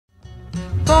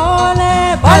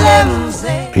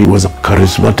He was a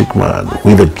charismatic man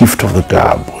with a gift of the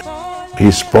gab.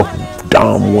 He spoke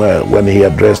damn well when he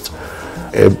addressed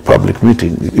a public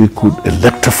meeting. He could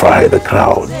electrify the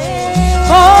crowd.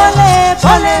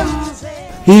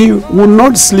 He would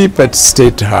not sleep at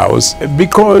State House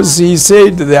because he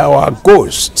said there were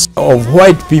ghosts of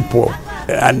white people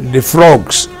and the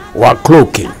frogs were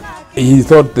cloaking. He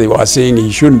thought they were saying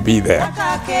he shouldn't be there.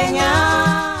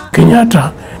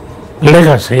 Kenyatta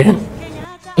legacy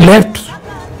left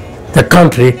the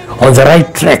country on the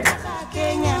right track.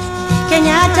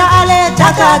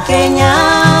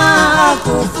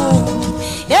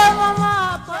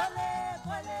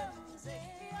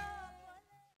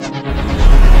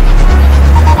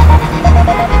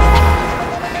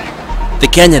 The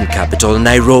Kenyan capital,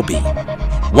 Nairobi,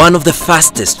 one of the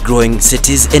fastest growing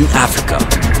cities in Africa.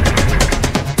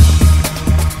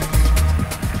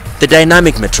 The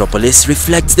dynamic metropolis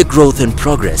reflects the growth and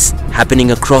progress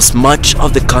happening across much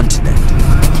of the continent.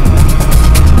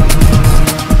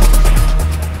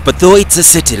 But though it's a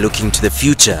city looking to the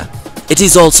future, it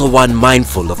is also one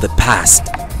mindful of the past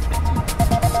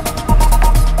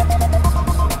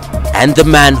and the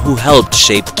man who helped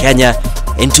shape Kenya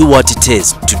into what it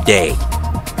is today.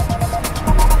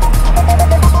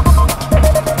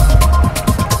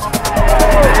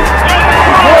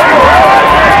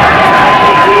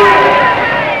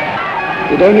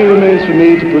 It only remains for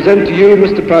me to present to you,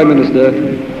 Mr. Prime Minister,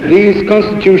 these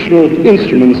constitutional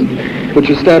instruments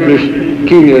which establish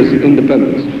Kenya's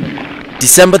independence.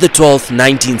 December the 12th,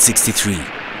 1963,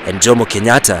 and Jomo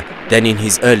Kenyatta, then in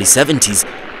his early 70s,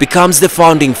 becomes the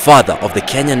founding father of the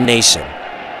Kenyan nation.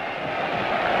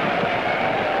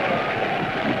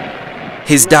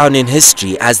 He's down in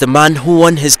history as the man who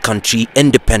won his country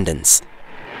independence.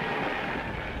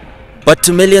 But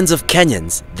to millions of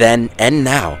Kenyans, then and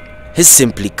now, he's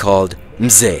simply called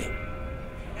Mzee.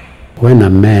 When a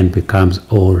man becomes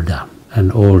older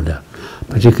and older,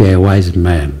 particularly a wise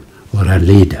man or a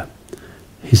leader,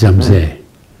 he's a Mzee.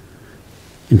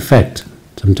 In fact,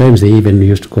 sometimes they even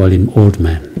used to call him old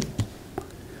man.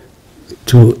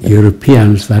 To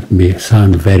Europeans, that may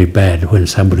sound very bad when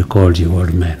somebody calls you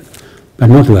old man, but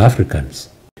not to Africans.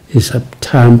 It's a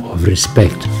term of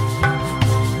respect.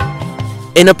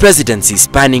 In a presidency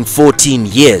spanning 14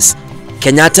 years,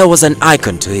 Kenyatta was an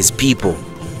icon to his people,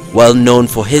 well known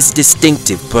for his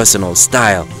distinctive personal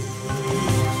style.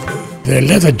 The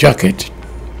leather jacket,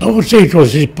 I would say it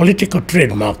was his political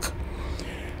trademark.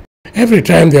 Every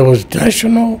time there was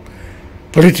national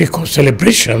political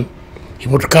celebration, he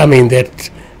would come in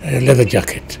that leather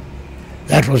jacket.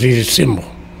 That was his symbol.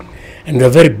 And a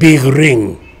very big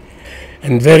ring,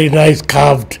 and very nice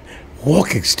carved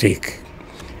walking stick,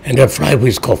 and a fly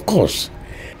whisk, of course.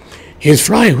 His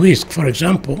fly whisk, for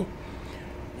example,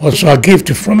 was a gift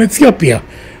from Ethiopia,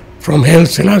 from Haile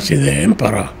Selassie, the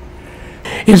emperor.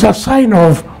 It's a sign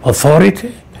of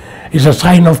authority, it's a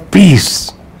sign of peace.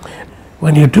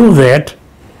 When you do that,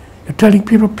 you're telling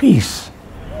people peace.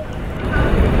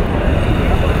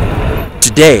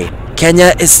 Today,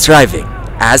 Kenya is thriving,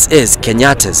 as is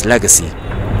Kenyatta's legacy.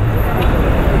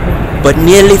 But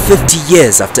nearly 50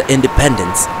 years after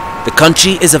independence, the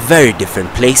country is a very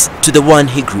different place to the one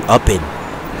he grew up in.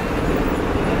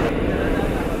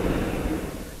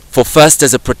 For first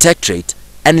as a protectorate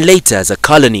and later as a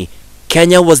colony,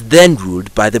 Kenya was then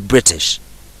ruled by the British.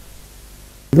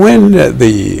 When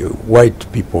the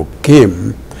white people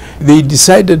came, they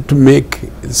decided to make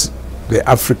the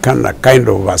African a kind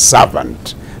of a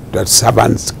servant, the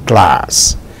servant's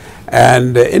class.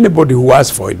 And anybody who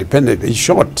asked for independence is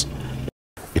shot.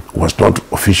 It was not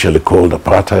officially called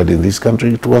apartheid in this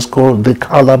country, it was called the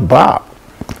color bar.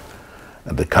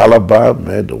 And the color bar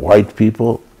made white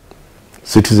people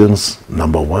citizens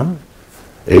number 1,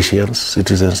 Asians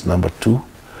citizens number 2,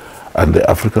 and the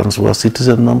Africans were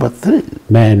citizen number 3.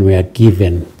 Men were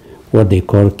given what they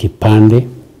call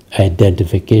kipande,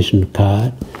 identification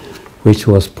card, which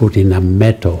was put in a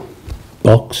metal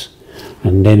box,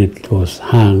 and then it was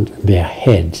hung on their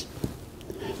heads,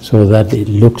 so that it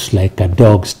looks like a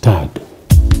dog's tag.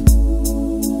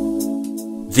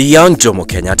 The young Jomo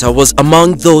Kenyatta was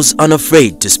among those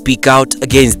unafraid to speak out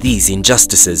against these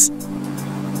injustices.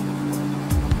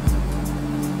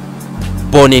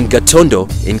 Born in Gatondo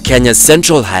in Kenya's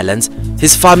Central Highlands,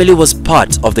 his family was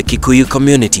part of the Kikuyu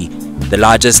community, the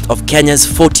largest of Kenya's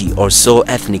 40 or so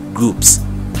ethnic groups.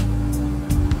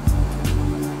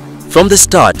 From the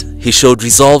start, he showed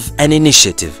resolve and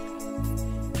initiative.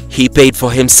 He paid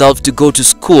for himself to go to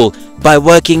school by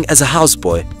working as a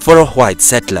houseboy for a white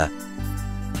settler.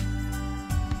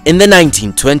 In the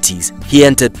 1920s, he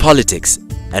entered politics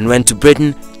and went to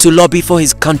Britain to lobby for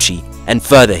his country and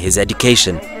further his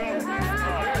education.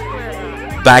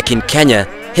 Back in Kenya,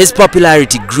 his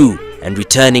popularity grew, and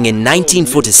returning in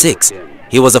 1946,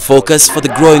 he was a focus for the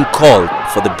growing call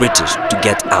for the British to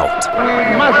get out.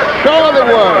 We must show the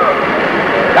world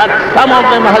that some of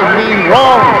them have been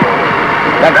wrong,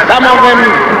 that some of them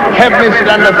have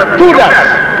misunderstood us,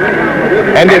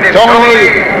 and it's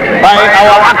only by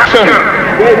our action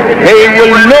they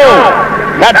will know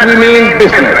that we mean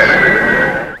business.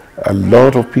 A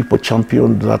lot of people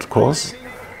championed that cause,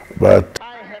 but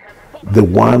the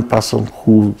one person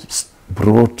who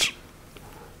brought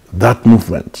that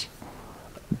movement,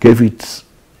 gave it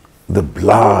the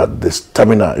blood, the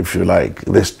stamina, if you like,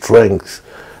 the strength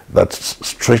that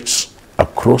stretched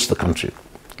across the country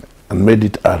and made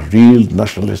it a real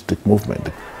nationalistic movement,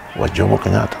 was Jomo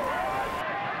Kenyatta.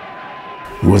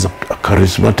 He was a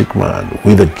charismatic man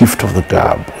with a gift of the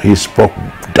gab. He spoke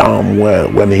damn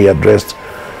well when he addressed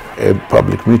a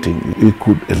public meeting. He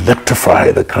could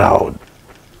electrify the crowd.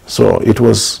 So it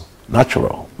was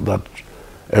natural that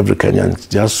every Kenyan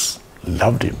just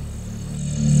loved him.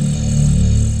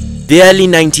 The early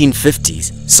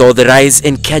 1950s saw the rise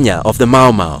in Kenya of the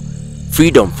Mau Mau,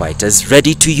 freedom fighters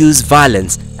ready to use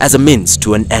violence as a means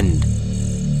to an end.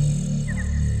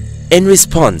 In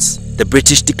response, the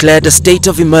British declared a state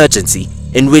of emergency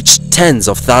in which tens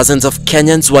of thousands of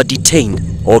Kenyans were detained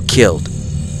or killed.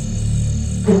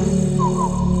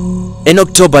 In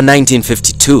October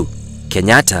 1952,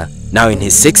 Kenyatta, now in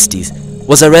his 60s,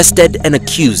 was arrested and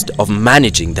accused of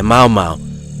managing the Mau Mau,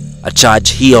 a charge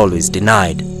he always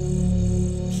denied.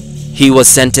 He was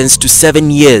sentenced to 7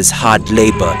 years hard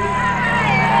labor.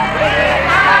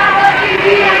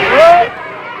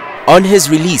 On his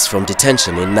release from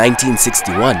detention in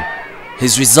 1961,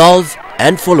 his resolve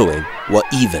and following were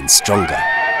even stronger.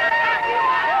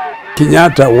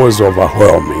 Kenyatta was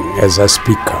overwhelming as a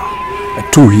speaker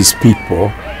to his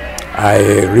people.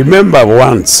 I remember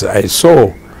once I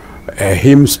saw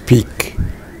him speak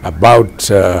about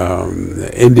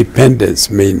independence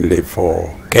mainly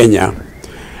for Kenya,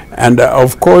 and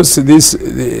of course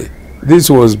this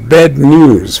was bad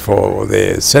news for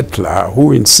the settler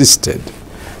who insisted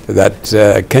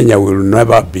that Kenya will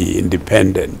never be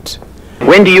independent.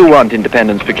 When do you want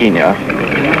independence for Kenya?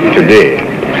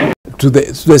 Today. To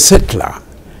the settler,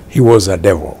 he was a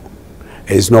devil.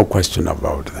 There's no question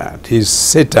about that. He's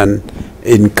Satan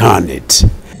incarnate.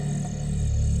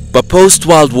 But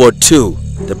post-World War II,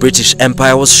 the British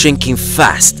Empire was shrinking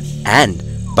fast, and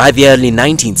by the early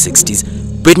 1960s,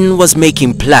 Britain was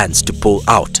making plans to pull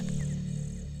out.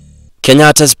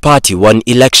 Kenyatta's party won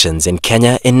elections in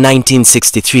Kenya in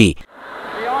 1963.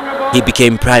 He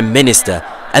became Prime Minister,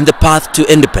 and the path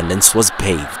to independence was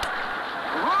paved.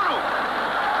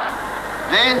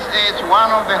 This is one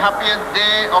of the happiest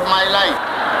days of my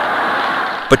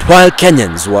life. But while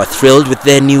Kenyans were thrilled with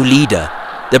their new leader,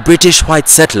 the British white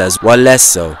settlers were less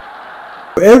so.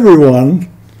 Everyone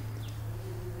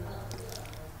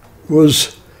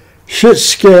was shit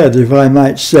scared, if I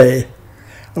might say,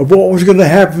 of what was going to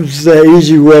happen to their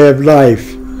easy way of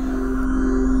life.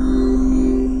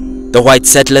 The white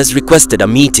settlers requested a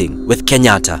meeting with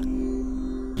Kenyatta.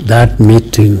 That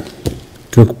meeting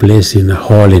took place in a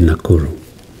hall in Nakuru.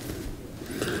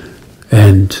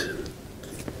 And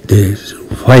the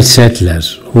white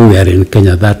settlers who were in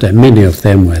Kenya that time, many of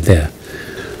them were there.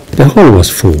 The hall was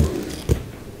full.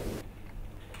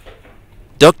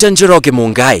 Dr. Njoroge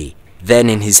Mungai, then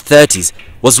in his 30s,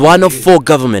 was one of 4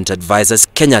 government advisors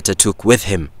Kenyatta took with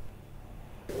him.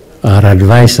 Our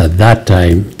advice at that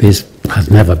time, this has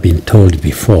never been told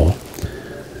before,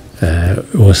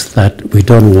 was that we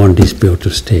don't want these people to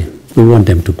stay. We want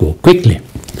them to go quickly.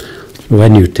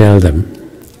 When you tell them,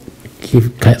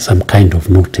 give some kind of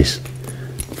notice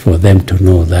for them to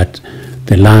know that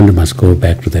the land must go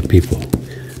back to the people.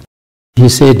 He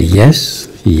said yes,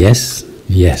 yes,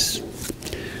 yes.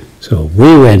 So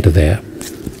we went there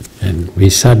and we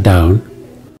sat down.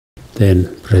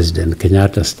 Then President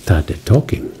Kenyatta started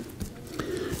talking.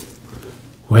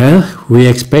 Well, we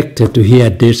expected to hear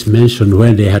this mentioned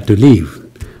when they had to leave,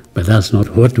 but that's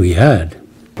not what we heard.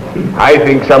 I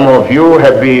think some of you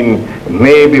have been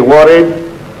maybe worried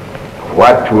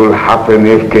what will happen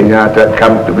if Kenyatta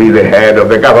comes to be the head of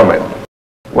the government.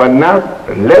 Well, now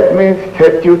let me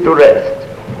set you to rest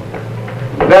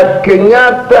that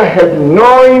Kenyatta had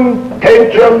no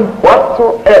intention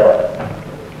whatsoever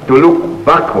to look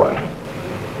backward.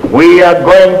 We are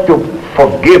going to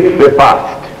forgive the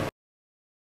past.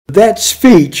 That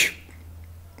speech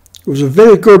was a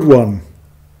very good one.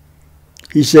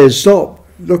 He says, stop,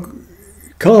 look,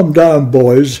 calm down,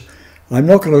 boys. I'm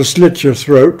not going to slit your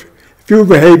throat. If you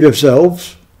behave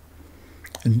yourselves,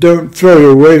 and don't throw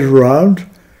your weight around.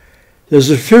 There's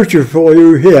a future for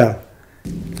you here.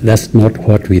 That's not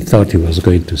what we thought he was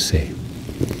going to say.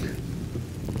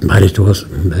 But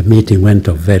the meeting went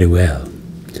off very well.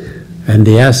 And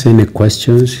they asked any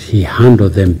questions, he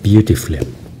handled them beautifully.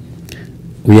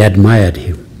 We admired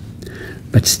him.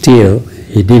 But still,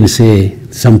 he didn't say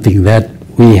something that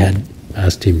we had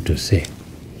asked him to say.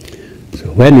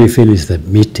 So when we finished the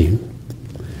meeting,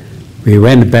 we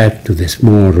went back to the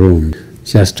small room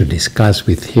just to discuss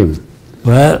with him.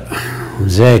 Well,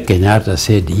 Mzee Kenyatta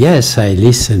said, yes, I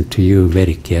listened to you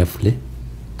very carefully.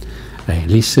 I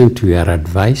listened to your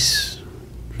advice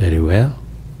very well,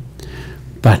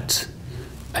 but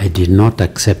I did not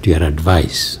accept your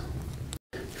advice.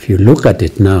 If you look at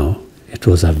it now, it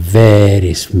was a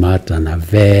very smart and a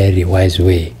very wise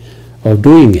way of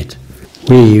doing it.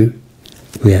 We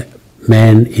were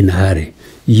men in a hurry,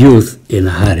 youth in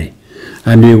a hurry,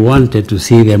 and we wanted to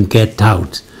see them get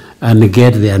out and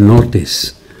get their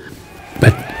notice.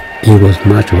 But he was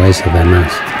much wiser than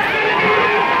us.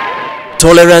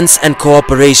 Tolerance and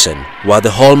cooperation were the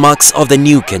hallmarks of the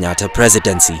new Kenyatta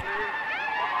presidency.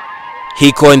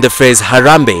 He coined the phrase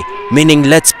Harambe, meaning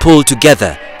let's pull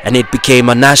together, and it became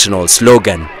a national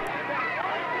slogan.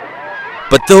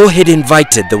 But though he'd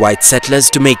invited the white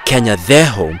settlers to make Kenya their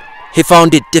home, he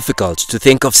found it difficult to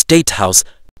think of State House,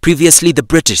 previously the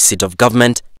British seat of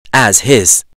government, as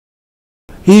his.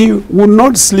 He would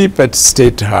not sleep at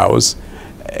State House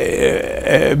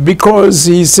because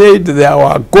he said there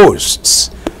were ghosts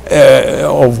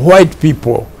of white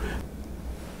people.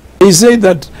 He said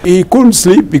that he couldn't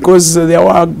sleep because there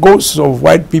were ghosts of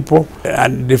white people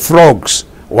and the frogs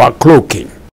were cloaking.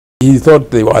 He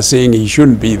thought they were saying he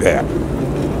shouldn't be there.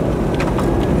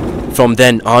 From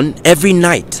then on, every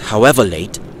night, however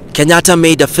late, Kenyatta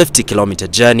made a 50-kilometer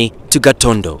journey to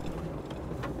Gatondo.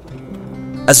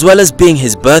 As well as being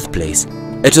his birthplace,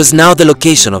 it was now the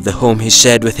location of the home he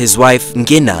shared with his wife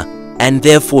Ngina and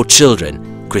their 4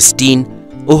 children, Christine,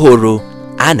 Uhuru,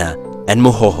 Anna and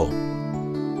Muhoho.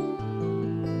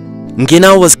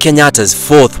 Ngina was Kenyatta's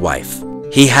 4th wife.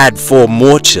 He had 4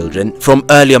 more children from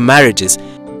earlier marriages,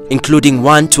 including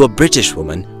one to a British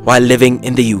woman while living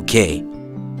in the UK.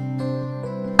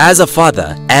 As a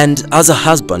father and as a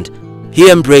husband,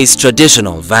 he embraced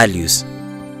traditional values.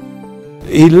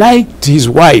 He liked his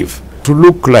wife to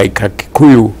look like a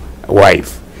Kikuyu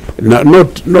wife,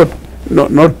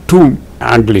 not too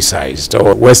anglicized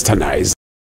or westernized.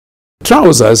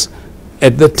 Trousers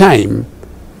at the time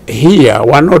here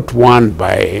were not worn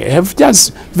have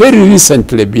just very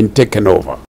recently been taken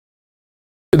over.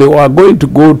 They were going to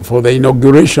go for the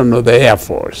inauguration of the Air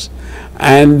Force,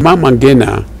 and Mama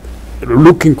Ngina,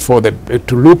 looking for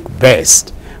to look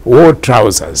best, wore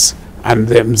trousers, and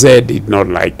the Mzee did not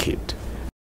like it.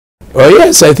 Oh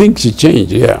yes, I think she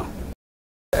changed, yeah.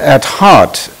 At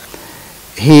heart,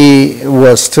 he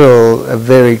was still a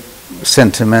very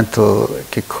sentimental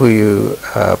Kikuyu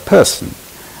person,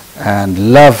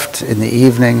 and loved in the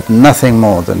evening nothing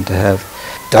more than to have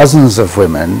dozens of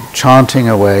women chanting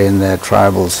away in their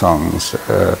tribal songs,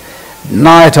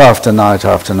 night after night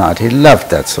after night. He loved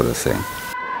that sort of thing.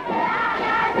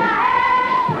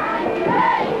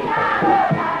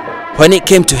 When it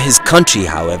came to his country,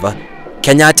 however,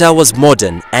 Kenyatta was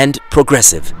modern and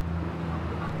progressive.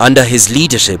 Under his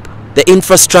leadership, the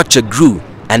infrastructure grew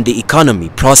and the economy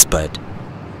prospered.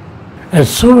 As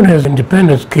soon as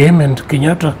independence came and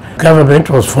Kenyatta government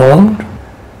was formed,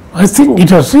 I think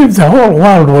it was as if the whole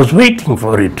world was waiting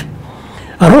for it.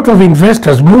 A lot of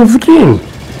investors moved in.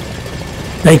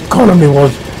 The economy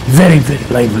was very, very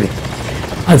lively.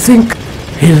 I think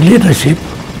his leadership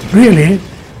really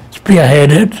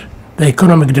spearheaded the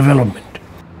economic development.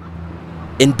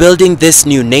 In building this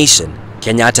new nation,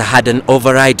 Kenyatta had an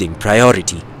overriding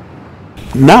priority.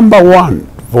 Number 1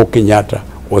 for Kenyatta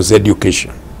was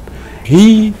education.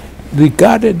 He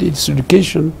regarded its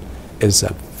education as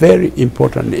a very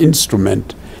important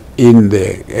instrument in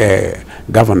the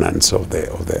governance of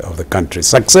the country.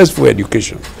 Successful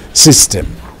education system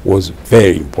was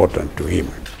very important to him.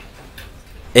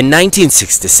 In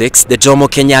 1966, the Jomo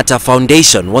Kenyatta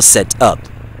Foundation was set up.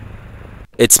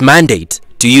 Its mandate,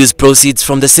 to use proceeds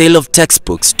from the sale of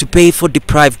textbooks to pay for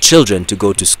deprived children to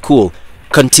go to school,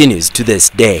 continues to this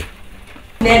day.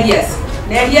 Nerias,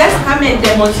 come and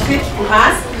demonstrate to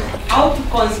us how to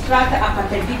construct a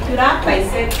perpendicular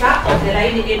bisector of the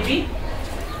line AB.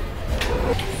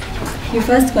 You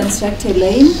first construct a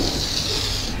lane.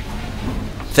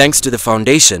 Thanks to the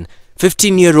foundation,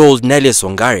 15-year-old Nelius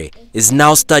Wangare is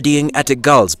now studying at a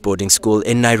girls' boarding school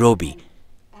in Nairobi.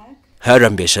 Her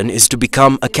ambition is to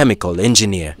become a chemical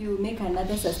engineer. You make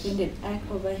another suspended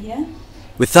arc over here.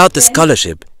 Without the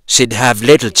scholarship, she'd have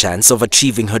little chance of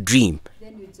achieving her dream.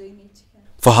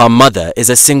 For her mother is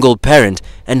a single parent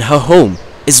and her home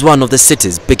is one of the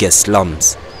city's biggest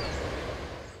slums.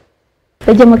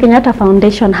 The Jomo Kenyatta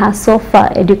Foundation has so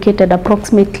far educated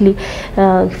approximately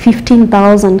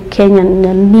 15,000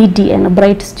 Kenyan needy and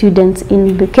bright students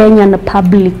in the Kenyan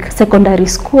public secondary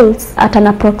schools at an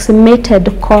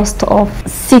approximated cost of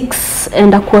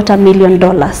 $6.25 million.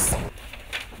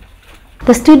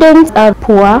 The students are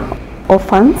poor,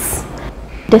 orphans,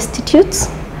 destitute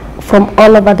from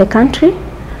all over the country.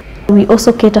 We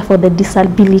also cater for the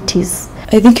disabilities.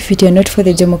 I think if it were not for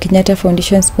the Jomo Kenyatta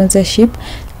Foundation sponsorship,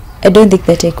 I don't think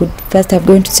that I could first have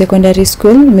gone to secondary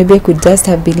school. Maybe I could just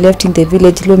have been left in the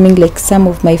village roaming like some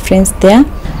of my friends there,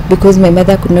 because my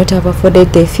mother could not have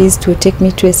afforded the fees to take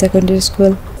me to a secondary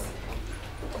school.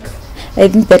 I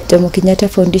think that the Jomo Kenyatta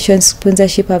Foundation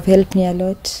sponsorship have helped me a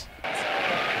lot.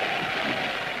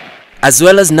 As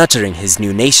well as nurturing his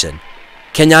new nation,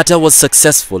 Kenyatta was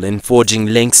successful in forging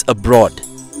links abroad.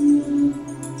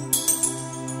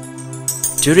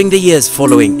 During the years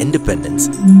following independence,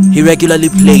 he regularly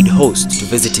played host to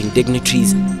visiting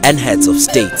dignitaries and heads of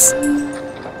states.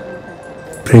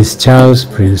 Prince Charles,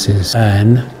 Princess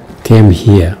Anne came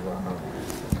here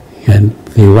and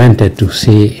they wanted to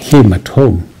see him at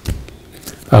home.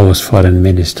 I was foreign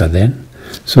minister then,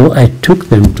 so I took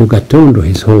them to Gatundu,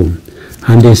 his home,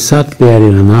 and they sat there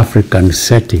in an African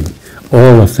setting,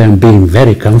 all of them being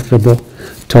very comfortable,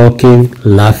 talking,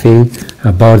 laughing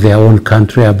about their own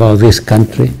country, about this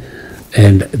country,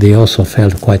 and they also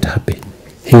felt quite happy.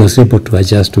 He was able to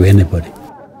adjust to anybody.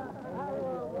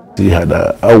 He had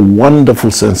a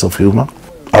wonderful sense of humor.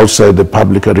 Outside the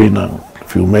public arena,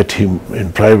 if you met him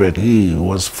in private, he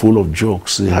was full of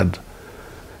jokes. He had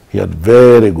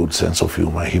very good sense of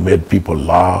humor. He made people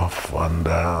laugh, and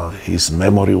his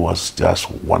memory was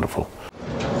just wonderful.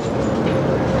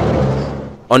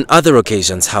 On other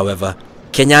occasions, however,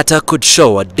 Kenyatta could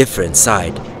show a different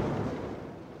side.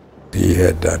 He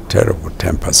had a terrible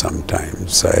temper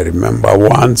sometimes. I remember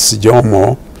once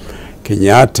Jomo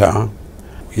Kenyatta,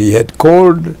 he had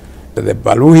called the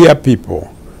Baluhia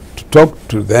people to talk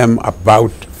to them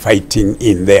about fighting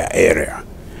in their area.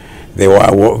 They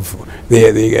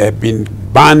had been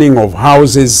burning of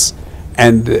houses,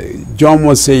 and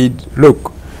Jomo said,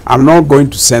 look, I'm not going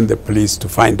to send the police to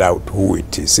find out who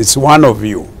it is. It's one of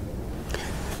you.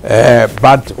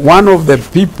 But one of the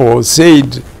people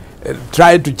said,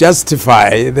 tried to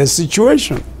justify the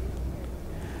situation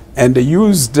and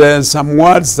used some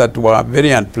words that were very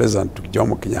unpleasant to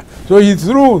Jomo Kenyatta. So he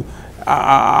threw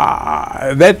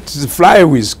that fly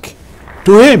whisk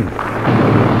to him.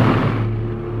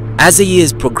 As the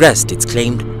years progressed, it's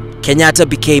claimed, Kenyatta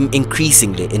became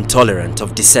increasingly intolerant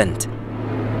of dissent.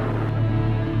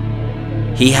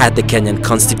 He had the Kenyan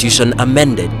constitution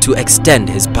amended to extend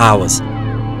his powers.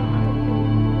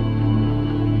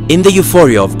 In the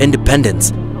euphoria of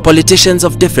independence, politicians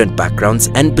of different backgrounds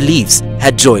and beliefs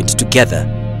had joined together.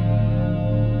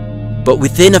 But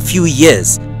within a few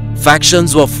years,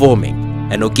 factions were forming,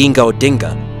 and Oginga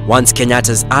Odinga, once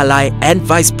Kenyatta's ally and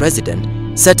vice president,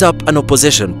 set up an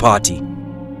opposition party.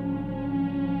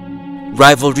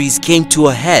 Rivalries came to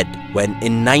a head when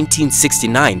in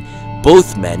 1969,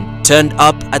 both men turned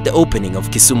up at the opening of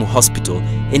Kisumu Hospital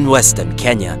in western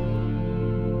Kenya.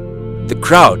 The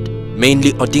crowd,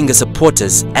 mainly Odinga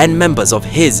supporters and members of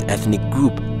his ethnic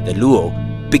group, the Luo,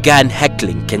 began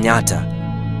heckling Kenyatta.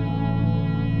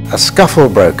 A scuffle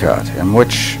broke out in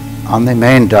which, on the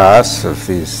main dais of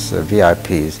these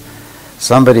VIPs,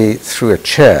 somebody threw a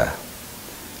chair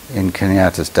in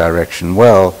Kenyatta's direction.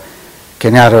 Well,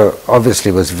 Kenyatta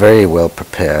obviously was very well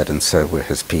prepared, and so were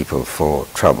his people, for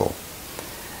trouble.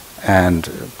 And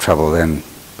trouble then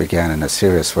began in a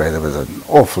serious way. There was an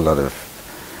awful lot of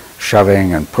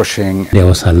shoving and pushing. There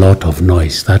was a lot of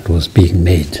noise that was being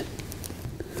made,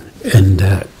 and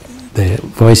the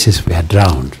voices were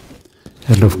drowned.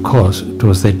 And of course, it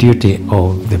was the duty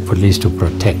of the police to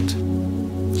protect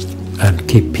and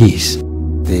keep peace.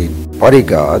 The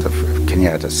bodyguard of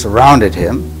Kenyatta surrounded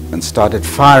him and started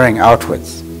firing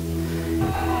outwards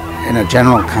in a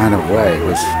general kind of way. It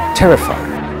was terrifying.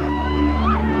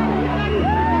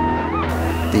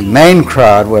 The main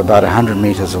crowd were about 100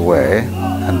 meters away,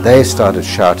 and they started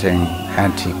shouting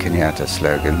anti-Kenyatta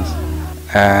slogans.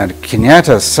 And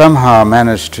Kenyatta somehow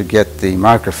managed to get the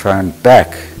microphone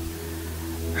back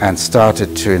and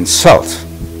started to insult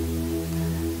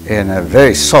in a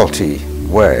very salty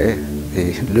way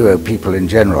the Luo people in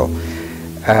general.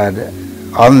 And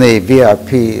on the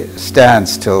VIP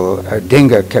standstill,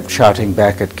 Odinga kept shouting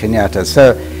back at Kenyatta.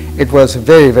 So it was a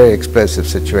very, very explosive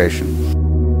situation.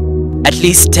 At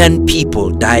least 10 people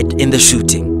died in the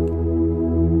shooting.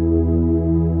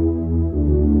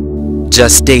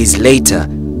 Just days later,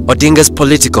 Odinga's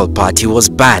political party was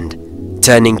banned,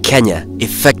 turning Kenya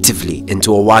effectively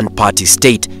into a one-party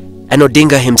state, and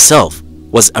Odinga himself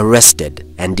was arrested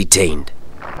and detained.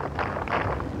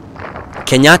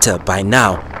 Kenyatta, by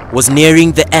now, was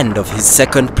nearing the end of his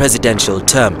second presidential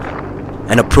term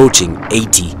and approaching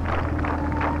 80.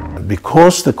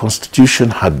 Because the constitution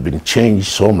had been changed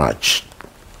so much,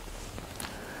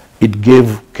 it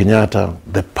gave Kenyatta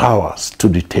the powers to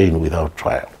detain without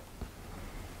trial.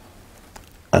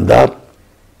 And that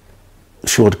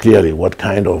showed clearly what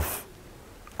kind of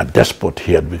a despot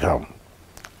he had become,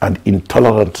 an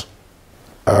intolerant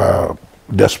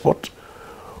despot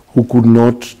who could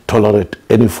not tolerate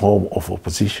any form of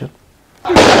opposition.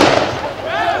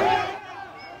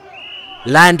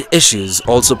 Land issues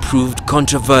also proved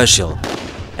controversial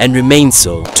and remain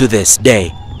so to this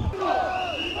day.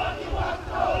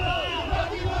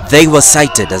 They were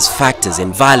cited as factors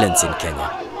in violence in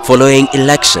Kenya following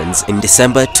elections in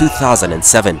December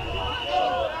 2007.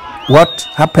 What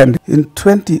happened in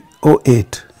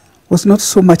 2008 was not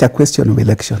so much a question of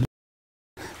election.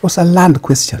 It was a land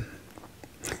question.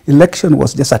 Election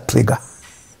was just a trigger.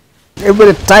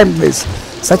 Every time there's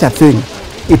such a thing,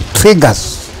 it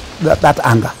triggers that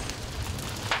anger.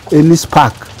 Any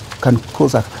spark can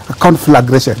cause a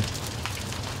conflagration.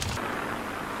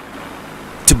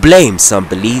 To blame, some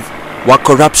believe, were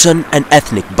corruption and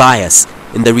ethnic bias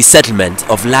in the resettlement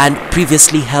of land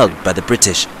previously held by the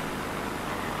British.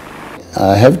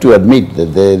 I have to admit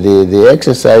that the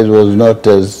exercise was not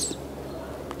as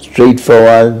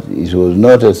straightforward, it was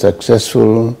not as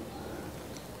successful,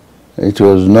 it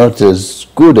was not as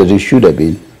good as it should have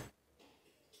been.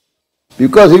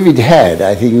 Because if it had,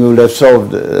 I think we would have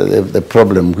solved the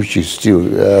problem which is still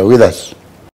with us.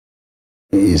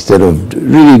 Instead of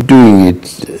really doing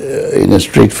it in a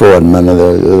straightforward manner,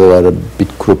 they were a bit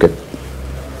crooked.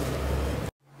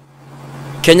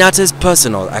 Kenyatta's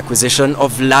personal acquisition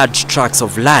of large tracts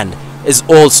of land is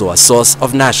also a source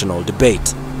of national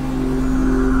debate.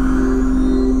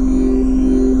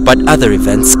 But other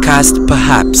events cast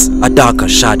perhaps a darker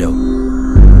shadow.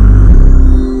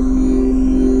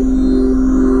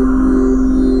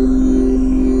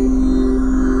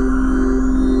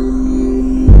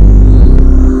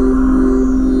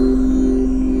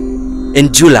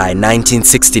 In July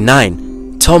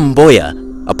 1969, Tom Mboya,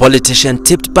 a politician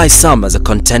tipped by some as a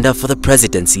contender for the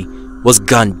presidency, was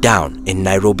gunned down in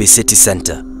Nairobi city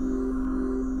center.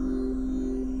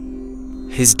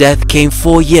 His death came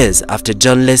 4 years after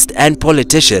journalist and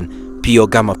politician Pio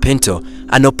Gama Pinto,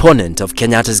 an opponent of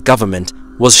Kenyatta's government,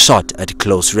 was shot at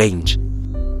close range.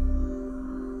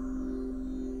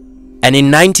 And in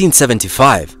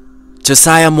 1975,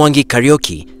 Josiah Mwangi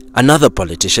Kariuki, another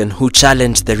politician who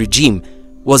challenged the regime,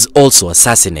 was also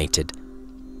assassinated.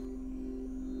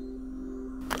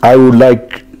 I would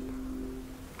like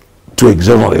to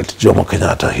exonerate Jomo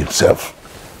Kenyatta himself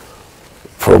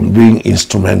from being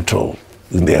instrumental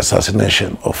in the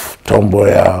assassination of Tom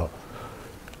Mboya,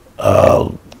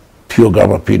 Pio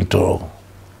Gama Pinto,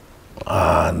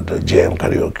 and J.M.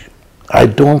 Kariuki. I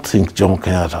don't think Jomo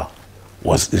Kenyatta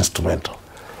was instrumental.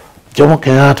 Jomo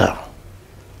Kenyatta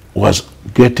was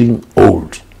getting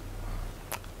old.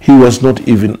 He was not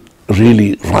even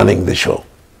really running the show.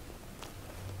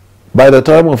 By the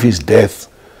time of his death,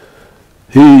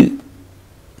 he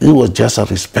was just a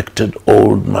respected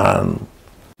old man.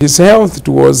 His health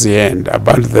towards the end,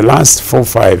 about the last 4 or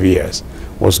 5 years,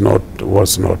 was not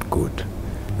good,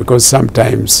 because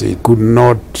sometimes he could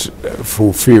not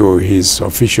fulfill his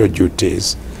official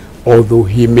duties, although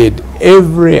he made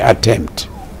every attempt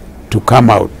to come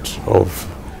out of.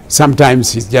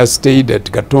 Sometimes he just stayed at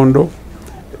Gatondo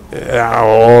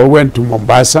or went to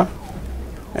Mombasa,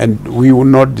 and we will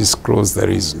not disclose the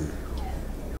reason.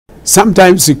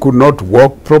 Sometimes he could not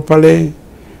walk properly,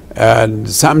 and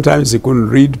sometimes he couldn't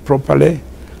read properly,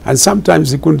 and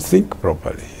sometimes he couldn't think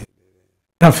properly.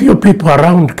 A few people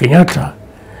around Kenyatta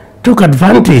took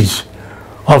advantage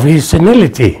of his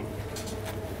senility,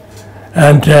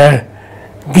 and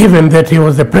given that he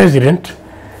was the president,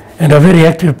 and a very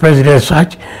active president as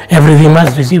such, everything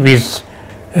must receive his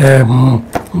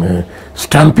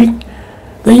stamping.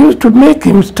 They used to make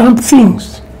him stamp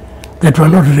things that were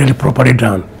not really properly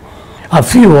done. A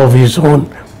few of his own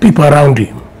people around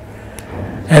him.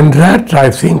 And that, I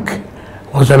think,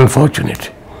 was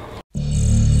unfortunate.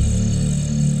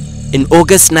 In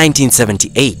August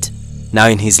 1978, now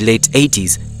in his late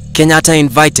 80s, Kenyatta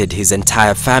invited his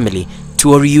entire family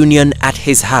to a reunion at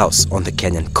his house on the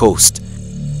Kenyan coast.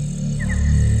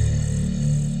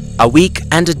 A week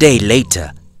and a day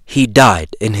later, he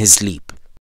died in his sleep.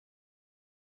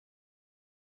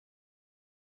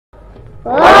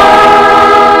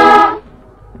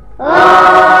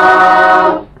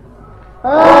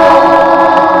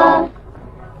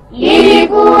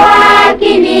 Ilikuwa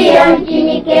kilio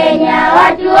nchini Kenya,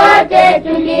 watu wote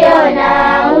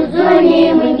tuliona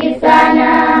huzuni mwingi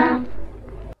sana.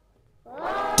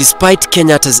 Despite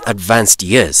Kenyatta's advanced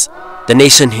years, the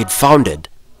nation he'd founded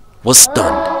was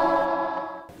stunned.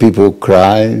 People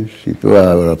cried, people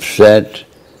were upset.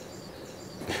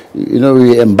 You know,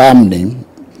 we embalmed him,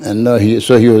 and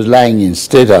so he was lying in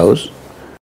State House.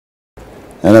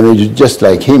 And I mean, just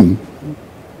like him,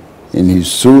 in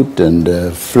his suit and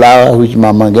flower, which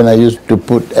Mama Ngina used to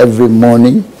put every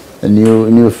morning, a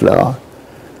new flower.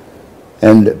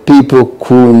 And people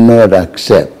could not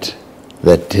accept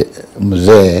that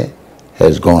Mzee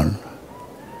has gone.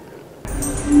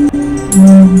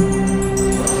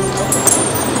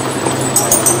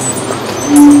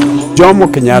 Jomo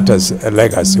Kenyatta's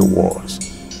legacy was,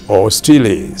 or still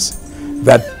is,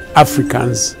 that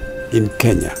Africans in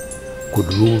Kenya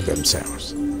could rule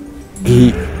themselves.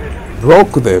 He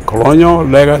broke the colonial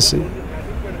legacy.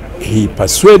 He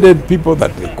persuaded people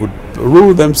that they could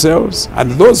rule themselves,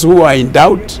 and those who were in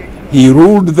doubt, he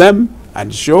ruled them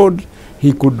and showed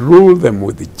he could rule them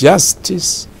with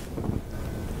justice,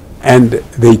 and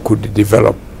they could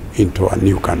develop into a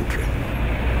new country.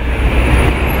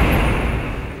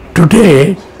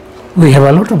 Today, we have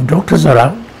a lot of doctors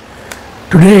around.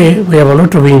 Today, we have a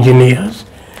lot of engineers.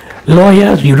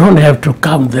 Lawyers, you don't have to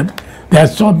count them. There are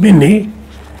so many.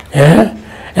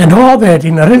 And all that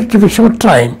in a relatively short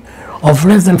time of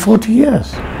less than 40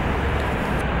 years.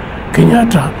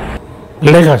 Kenyatta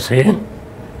legacy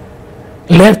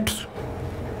left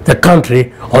the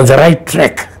country on the right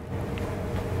track.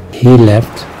 He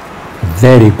left a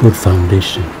very good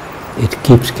foundation. It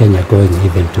keeps Kenya going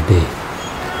even today.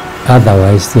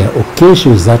 Otherwise, there are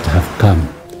occasions that have come.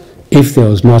 If there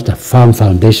was not a firm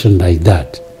foundation like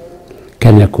that,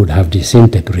 Kenya could have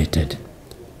disintegrated.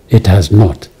 It has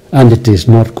not, and it is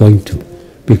not going to,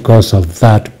 because of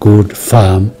that good,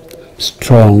 firm,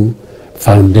 strong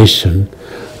foundation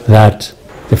that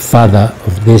the father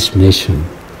of this nation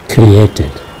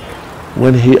created.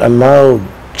 When he allowed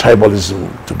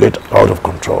tribalism to get out of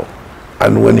control,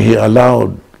 and when he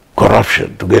allowed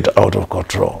corruption to get out of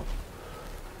control,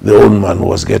 the old man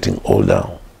was getting older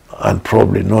and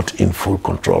probably not in full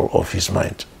control of his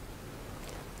mind.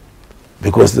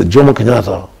 Because the Jomo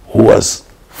Kenyatta, who was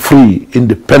free,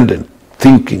 independent,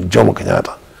 thinking Jomo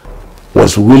Kenyatta,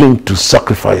 was willing to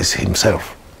sacrifice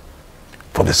himself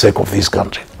for the sake of this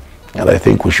country. And I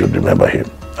think we should remember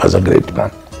him as a great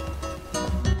man.